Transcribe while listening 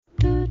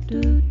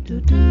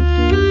Enhance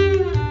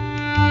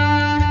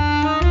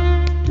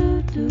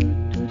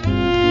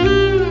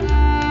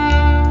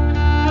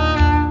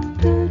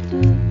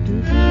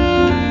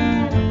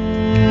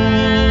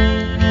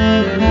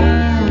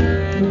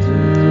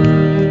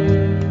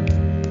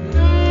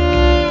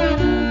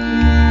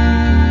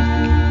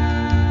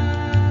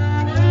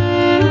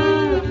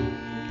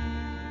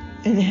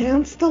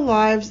the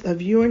lives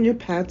of you and your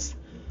pets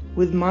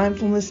with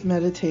mindfulness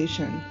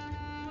meditation.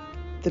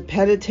 The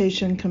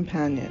Peditation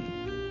Companion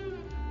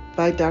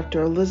by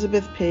Dr.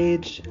 Elizabeth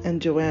Page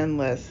and Joanne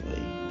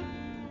Leslie.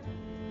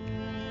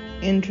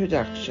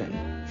 Introduction.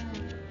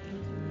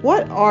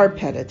 What are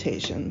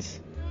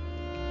peditations?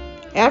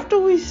 After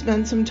we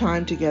spend some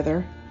time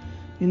together,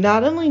 you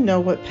not only know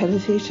what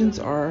peditations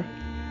are,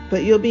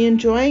 but you'll be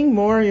enjoying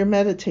more your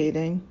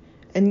meditating,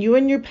 and you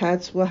and your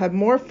pets will have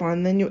more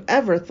fun than you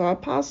ever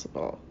thought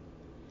possible.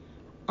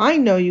 I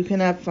know you can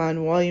have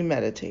fun while you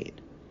meditate.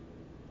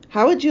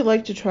 How would you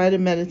like to try to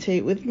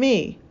meditate with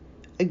me,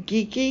 a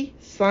geeky,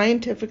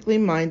 scientifically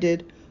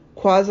minded,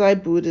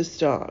 quasi-Buddhist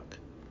dog?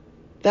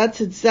 That's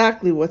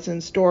exactly what's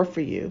in store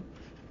for you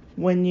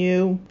when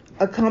you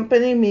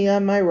accompany me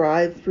on my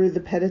ride through the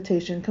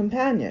Peditation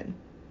Companion.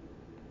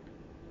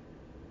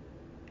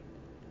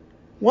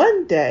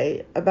 One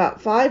day,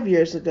 about 5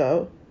 years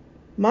ago,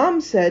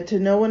 Mom said to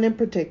no one in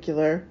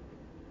particular,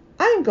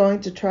 "I'm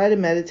going to try to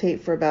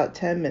meditate for about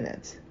 10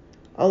 minutes.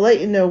 I'll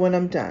let you know when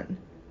I'm done."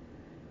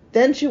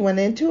 Then she went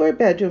into her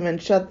bedroom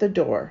and shut the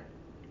door.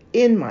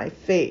 In my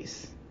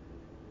face.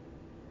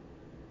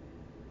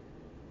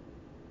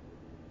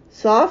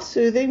 Soft,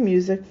 soothing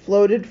music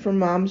floated from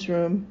Mom's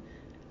room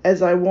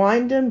as I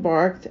whined and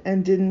barked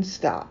and didn't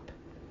stop.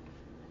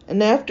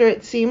 And after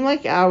it seemed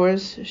like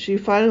hours, she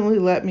finally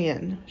let me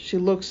in. She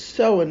looked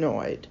so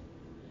annoyed.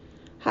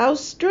 How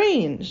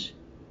strange.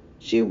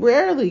 She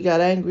rarely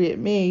got angry at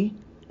me,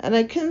 and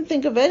I couldn't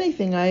think of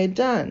anything I had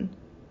done.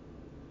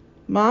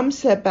 Mom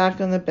sat back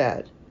on the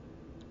bed.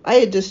 I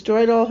had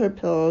destroyed all her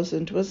pillows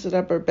and twisted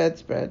up her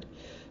bedspread,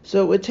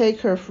 so it would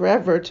take her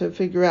forever to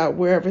figure out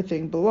where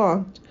everything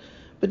belonged,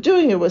 but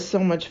doing it was so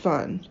much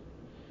fun.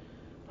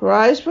 Her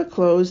eyes were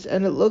closed,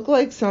 and it looked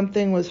like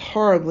something was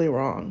horribly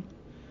wrong.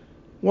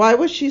 Why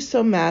was she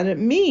so mad at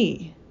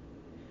me?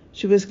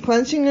 She was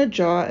clenching her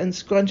jaw and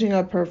scrunching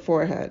up her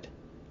forehead.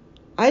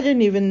 I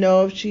didn't even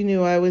know if she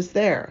knew I was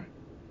there.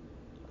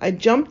 I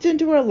jumped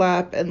into her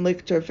lap and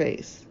licked her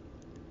face.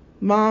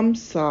 Mom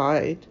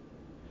sighed.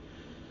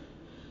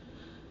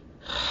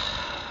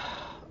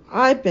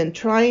 I've been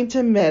trying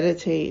to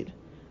meditate.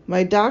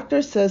 My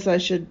doctor says I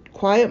should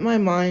quiet my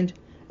mind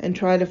and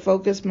try to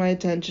focus my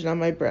attention on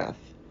my breath.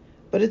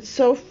 But it's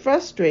so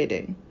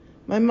frustrating.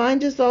 My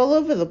mind is all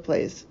over the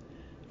place.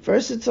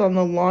 First it's on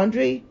the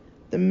laundry,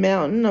 the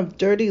mountain of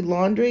dirty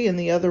laundry in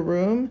the other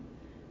room.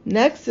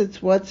 Next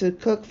it's what to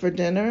cook for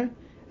dinner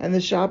and the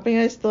shopping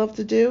I still have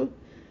to do.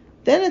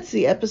 Then it's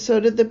the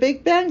episode of The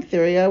Big Bang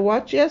Theory I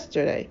watched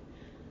yesterday.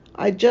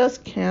 I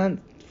just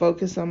can't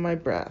focus on my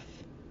breath.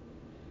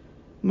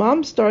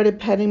 Mom started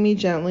petting me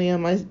gently on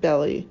my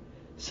belly,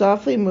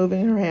 softly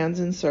moving her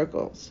hands in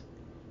circles.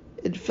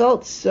 It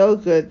felt so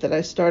good that I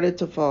started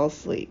to fall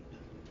asleep.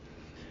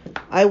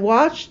 I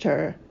watched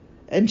her,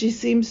 and she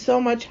seemed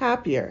so much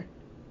happier.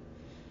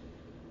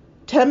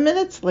 10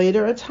 minutes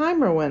later, a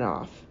timer went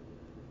off.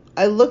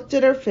 I looked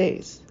at her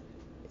face.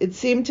 It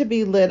seemed to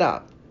be lit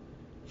up.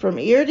 From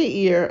ear to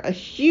ear, a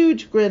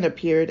huge grin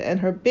appeared,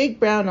 and her big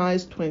brown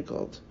eyes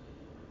twinkled.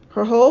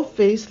 Her whole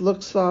face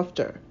looked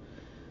softer.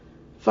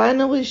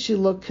 Finally, she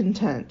looked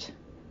content.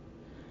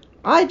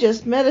 I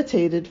just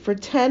meditated for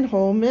 10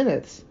 whole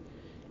minutes.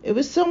 It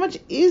was so much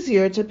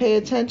easier to pay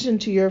attention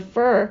to your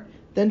fur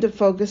than to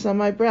focus on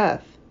my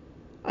breath.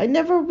 I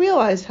never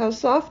realized how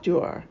soft you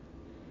are.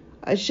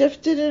 I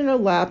shifted in her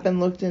lap and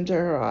looked into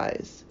her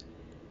eyes.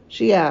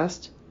 She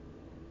asked,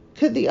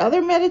 "Could the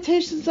other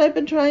meditations I've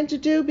been trying to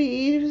do be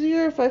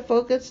easier if I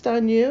focused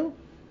on you?"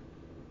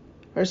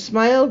 Her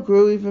smile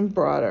grew even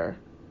broader.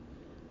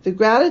 The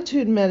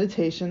gratitude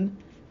meditation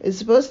is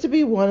supposed to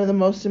be one of the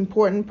most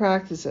important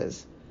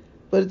practices,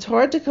 but it's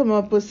hard to come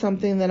up with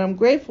something that I'm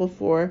grateful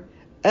for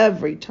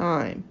every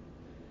time.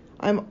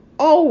 I'm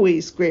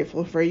always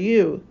grateful for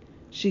you.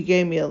 She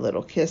gave me a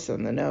little kiss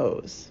on the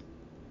nose.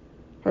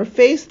 Her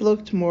face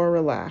looked more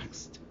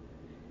relaxed.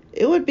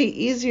 It would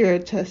be easier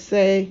to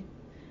say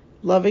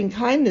loving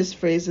kindness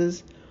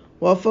phrases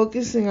while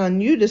focusing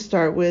on you to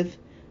start with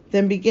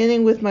than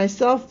beginning with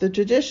myself the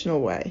traditional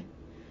way.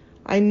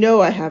 I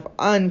know I have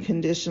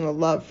unconditional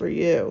love for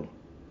you.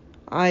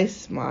 I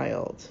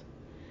smiled.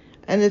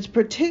 And it's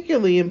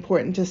particularly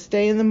important to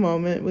stay in the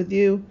moment with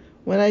you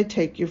when I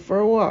take you for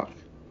a walk.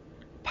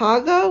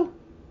 Pago,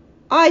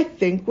 I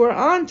think we're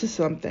on to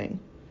something.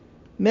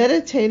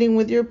 Meditating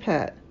with your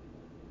pet.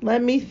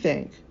 Let me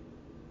think.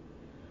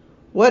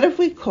 What if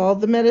we called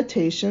the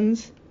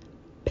meditations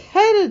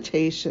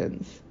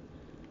peditations?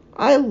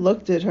 I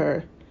looked at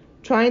her,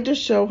 trying to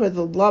show her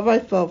the love I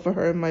felt for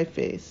her in my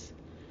face.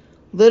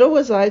 Little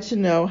was I to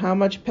know how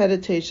much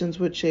peditations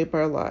would shape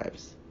our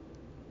lives.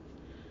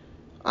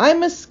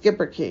 I'm a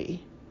Schipperke.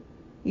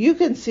 You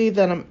can see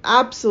that I'm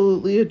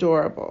absolutely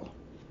adorable.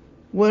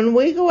 When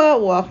we go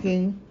out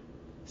walking,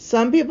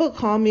 some people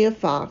call me a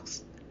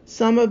fox,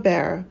 some a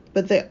bear,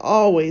 but they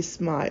always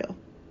smile.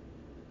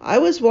 I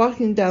was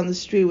walking down the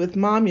street with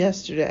Mom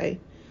yesterday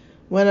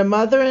when a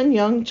mother and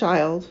young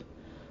child,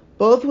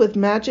 both with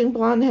matching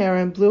blonde hair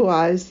and blue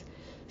eyes,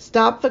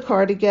 stopped the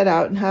car to get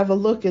out and have a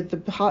look at the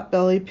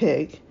pot-bellied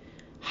pig.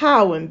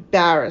 How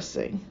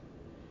embarrassing!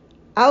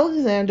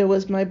 Alexander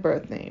was my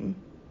birth name,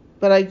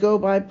 but I go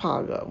by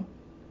Pago.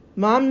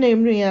 Mom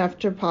named me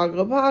after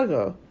Pago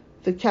Pago,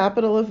 the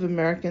capital of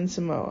American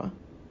Samoa.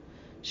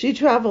 She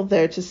traveled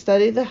there to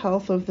study the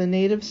health of the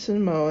native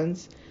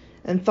Samoans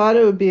and thought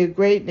it would be a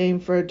great name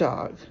for a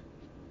dog.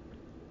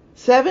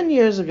 7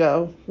 years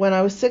ago, when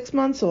I was 6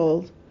 months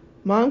old,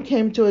 Mom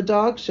came to a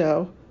dog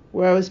show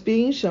where I was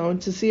being shown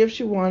to see if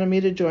she wanted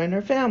me to join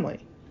her family.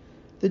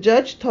 The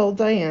judge told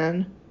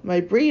Diane, my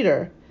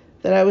breeder,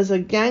 that I was a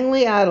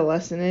gangly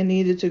adolescent and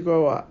needed to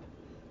grow up.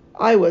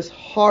 I was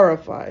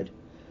horrified.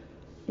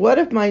 What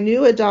if my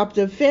new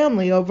adoptive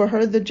family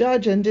overheard the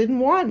judge and didn't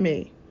want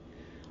me?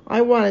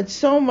 I wanted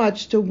so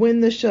much to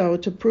win the show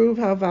to prove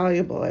how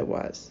valuable I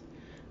was.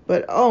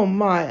 But oh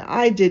my,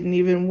 I didn't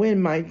even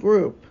win my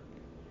group.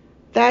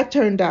 That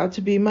turned out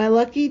to be my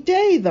lucky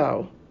day,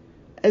 though.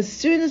 As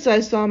soon as I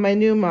saw my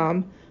new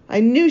mom,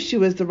 I knew she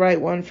was the right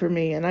one for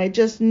me, and I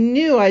just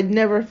knew I'd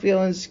never feel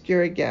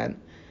insecure again.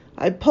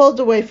 I pulled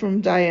away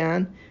from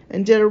Diane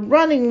and did a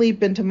running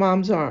leap into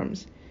Mom's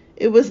arms.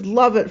 It was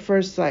love at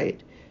first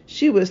sight.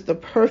 She was the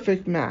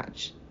perfect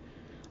match.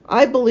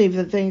 I believe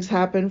that things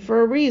happen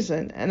for a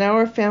reason, and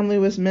our family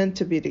was meant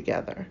to be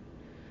together.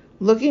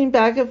 Looking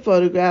back at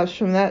photographs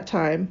from that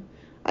time,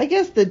 I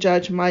guess the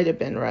judge might have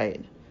been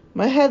right.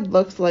 My head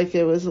looks like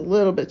it was a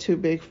little bit too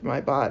big for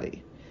my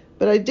body,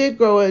 but I did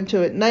grow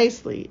into it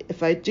nicely,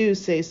 if I do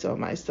say so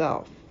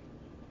myself.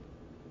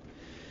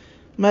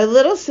 My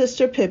little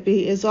sister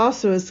Pippi is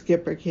also a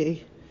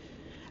Schipperke.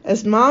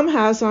 As Mom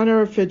has on her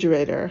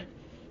refrigerator,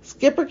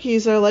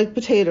 Schipperkes are like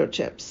potato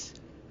chips.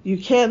 You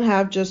can't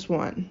have just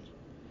one.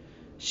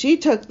 She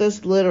took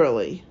this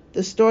literally,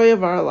 the story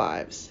of our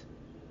lives.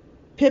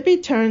 Pippi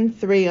turned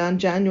 3 on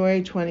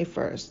January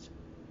 21st.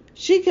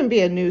 She can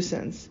be a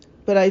nuisance,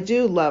 but I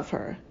do love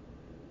her.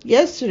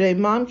 Yesterday,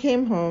 Mom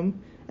came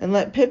home and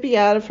let Pippi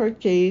out of her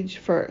cage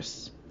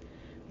first.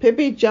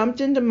 Pippi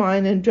jumped into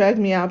mine and dragged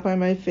me out by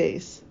my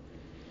face.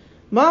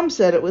 Mom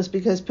said it was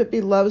because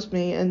Pippi loves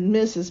me and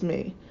misses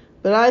me,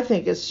 but I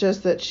think it's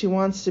just that she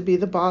wants to be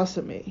the boss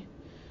of me.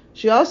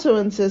 She also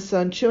insists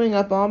on chewing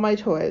up all my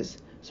toys,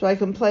 so I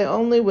can play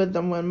only with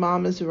them when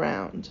Mom is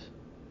around.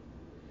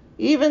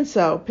 Even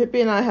so,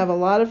 Pippi and I have a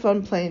lot of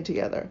fun playing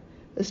together,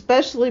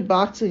 especially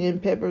boxing in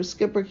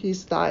Schipperke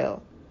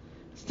style,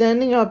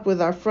 standing up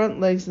with our front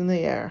legs in the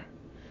air.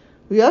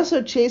 We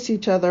also chase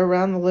each other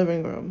around the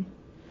living room.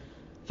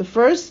 The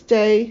first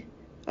day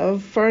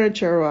of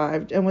furniture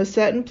arrived and was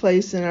set in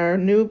place in our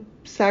new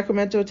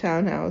Sacramento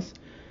townhouse.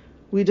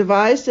 We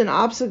devised an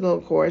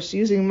obstacle course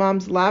using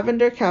Mom's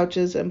lavender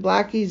couches and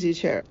black easy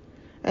chairs,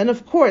 and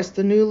of course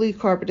the newly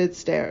carpeted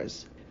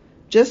stairs.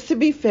 Just to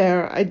be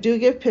fair, I do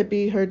give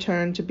Pippi her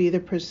turn to be the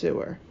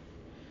pursuer.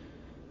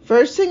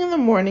 First thing in the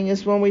morning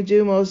is when we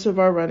do most of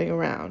our running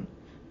around.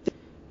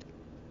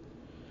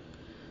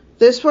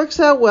 This works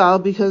out well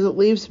because it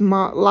leaves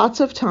lots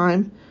of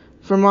time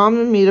for Mom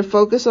and me to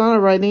focus on our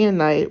writing at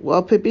night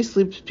while Pippi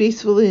sleeps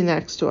peacefully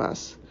next to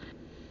us.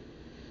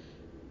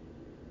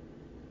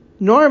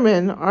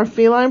 Norman, our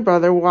feline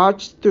brother,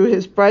 watched through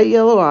his bright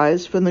yellow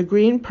eyes from the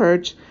green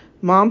perch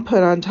Mom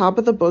put on top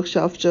of the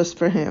bookshelf just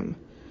for him.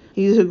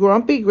 He's a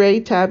grumpy gray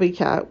tabby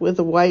cat with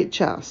a white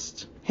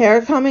chest,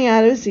 hair coming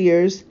out of his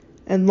ears,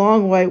 and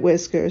long white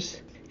whiskers.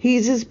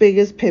 He's as big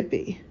as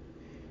Pippi.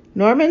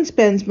 Norman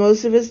spends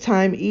most of his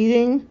time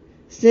eating,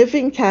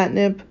 sniffing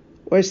catnip,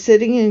 or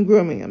sitting and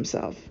grooming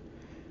himself.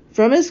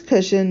 From his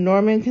cushion,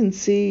 Norman can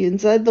see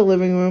inside the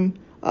living room,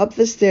 up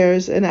the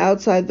stairs, and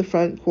outside the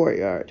front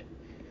courtyard.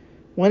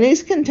 When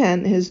he's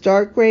content, his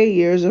dark gray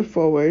ears are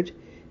forward,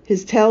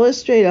 his tail is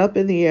straight up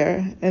in the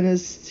air, and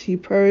he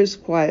purrs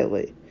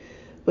quietly.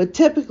 But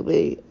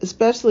typically,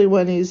 especially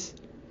when he's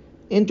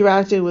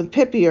interacting with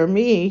Pippi or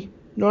me,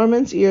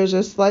 Norman's ears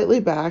are slightly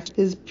back,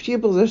 his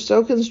pupils are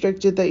so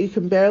constricted that you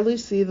can barely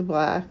see the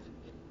black,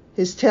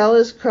 his tail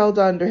is curled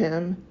under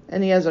him,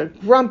 and he has a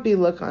grumpy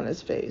look on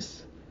his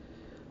face.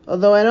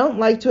 Although I don't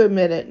like to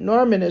admit it,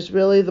 Norman is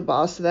really the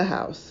boss of the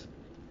house,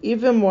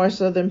 even more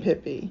so than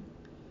Pippi.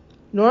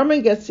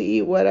 Norman gets to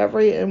eat whatever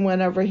and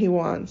whenever he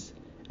wants,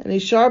 and he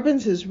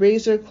sharpens his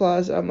razor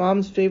claws on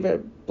Mom's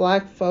favorite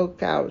black faux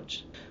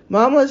couch.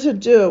 Mom lets her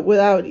do it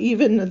without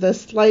even the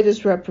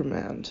slightest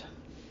reprimand.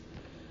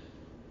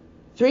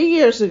 3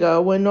 years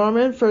ago, when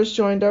Norman first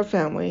joined our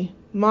family,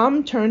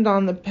 Mom turned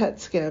on the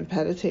pet scan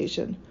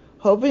meditation,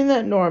 hoping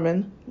that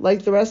Norman,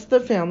 like the rest of the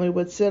family,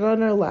 would sit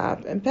on her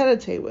lap and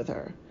meditate with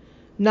her.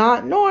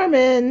 Not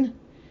Norman!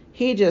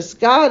 He just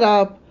got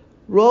up,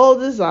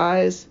 rolled his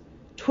eyes,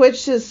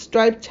 twitched his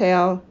striped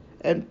tail,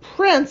 and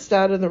pranced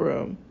out of the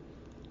room.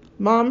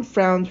 Mom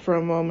frowned for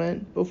a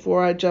moment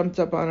before I jumped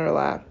up on her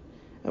lap,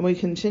 and we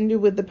continued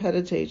with the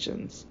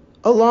meditations.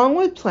 Along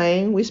with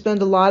playing, we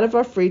spend a lot of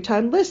our free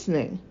time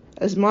listening,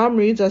 as Mom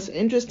reads us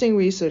interesting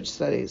research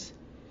studies.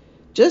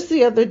 Just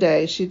the other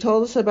day, she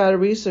told us about a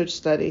research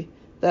study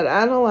that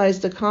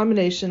analyzed a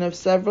combination of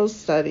several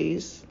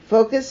studies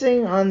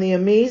focusing on the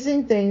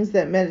amazing things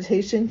that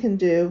meditation can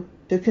do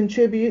to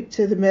contribute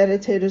to the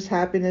meditator's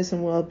happiness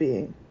and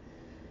well-being.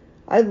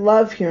 I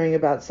love hearing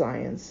about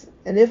science,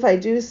 and if I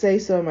do say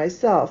so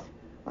myself,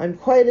 I'm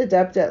quite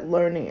adept at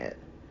learning it.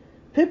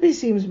 Pippi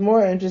seems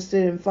more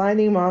interested in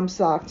finding Mom's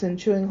socks and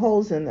chewing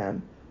holes in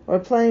them, or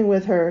playing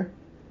with her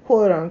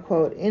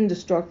quote-unquote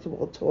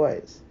indestructible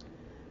toys.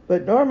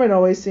 But Norman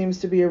always seems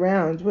to be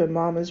around when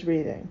Mom is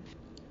reading.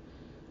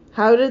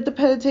 How did the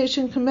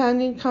Meditation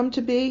Companion come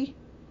to be?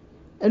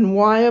 And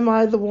why am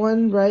I the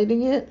one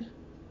writing it?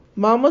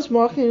 Mom was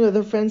walking with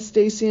her friends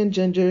Stacy and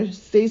Ginger,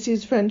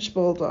 Stacy's French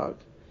bulldog.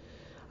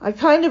 I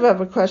kind of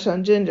have a crush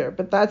on Ginger,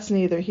 but that's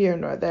neither here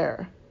nor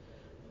there.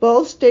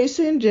 Both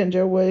Stacy and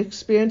Ginger were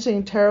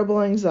experiencing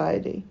terrible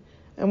anxiety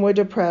and were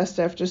depressed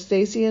after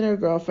Stacy and her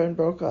girlfriend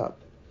broke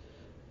up.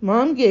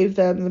 Mom gave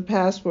them the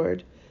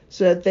password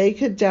so that they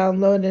could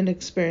download and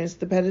experience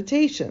the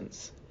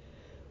meditations.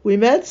 We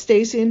met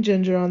Stacy and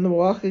Ginger on the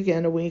walk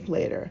again a week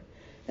later,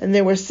 and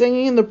they were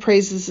singing the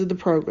praises of the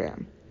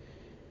program.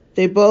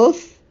 They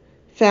both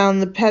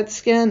found the PET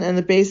scan and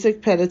the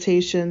basic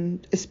meditation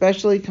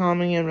especially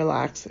calming and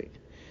relaxing.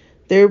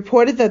 They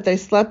reported that they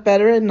slept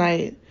better at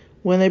night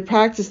when they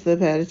practiced the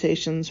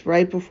meditations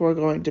right before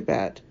going to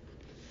bed.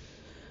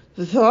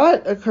 The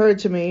thought occurred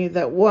to me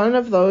that in one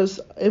of those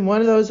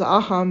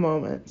aha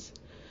moments,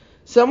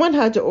 someone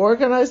had to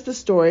organize the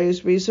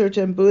stories, research,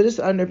 and Buddhist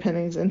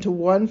underpinnings into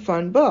one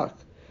fun book.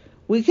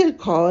 We could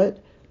call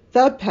it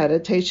The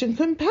Meditation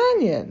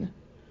Companion.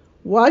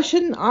 Why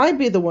shouldn't I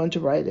be the one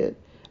to write it,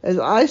 as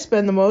I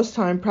spend the most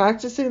time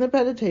practicing the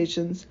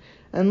meditations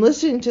and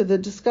listening to the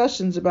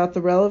discussions about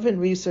the relevant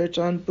research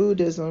on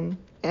Buddhism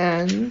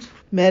and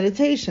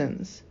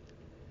meditations.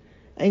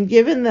 And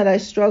given that I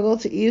struggle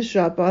to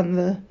eavesdrop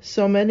on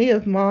so many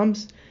of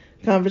Mom's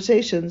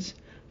conversations,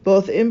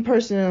 both in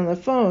person and on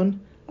the phone,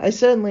 I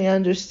certainly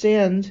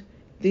understand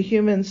the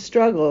human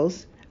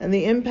struggles and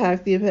the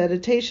impact the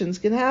meditations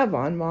can have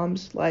on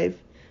Mom's life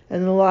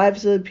and the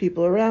lives of the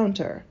people around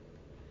her.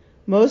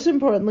 Most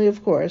importantly,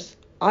 of course,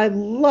 I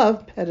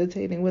love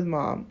meditating with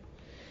Mom.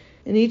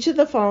 In each of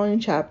the following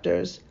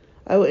chapters,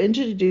 I will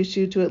introduce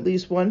you to at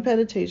least one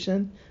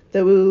meditation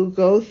that we will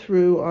go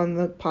through on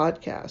the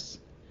podcast.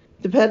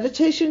 The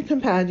Meditation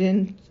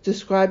Companion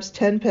describes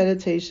 10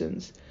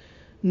 meditations.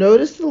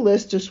 Notice the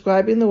list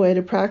describing the way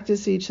to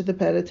practice each of the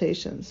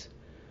meditations.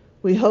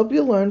 We hope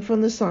you learn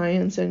from the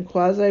science and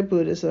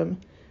quasi-Buddhism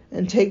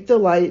and take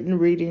delight in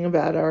reading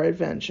about our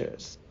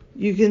adventures.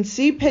 You can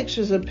see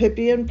pictures of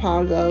Pippi and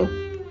Pago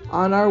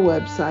on our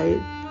website,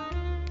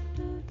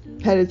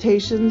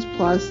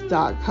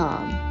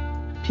 meditationsplus.com.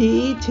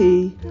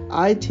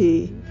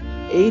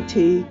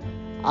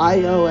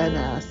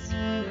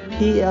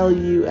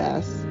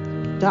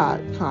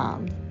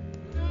 PETITIONSPLUS.com.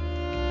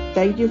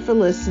 Thank you for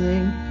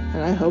listening,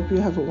 and I hope you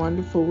have a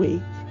wonderful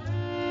week.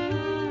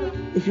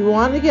 If you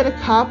want to get a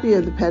copy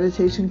of the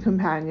Meditation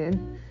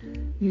Companion,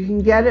 you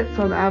can get it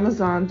from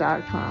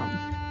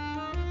Amazon.com.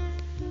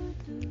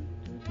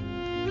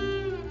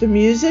 The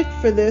music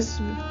for this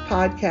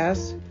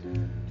podcast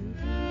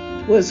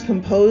was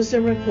composed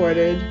and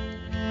recorded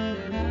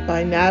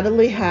by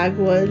Natalie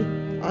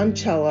Hagwood on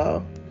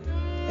cello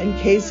and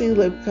Casey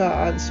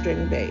Lipka on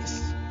string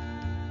bass.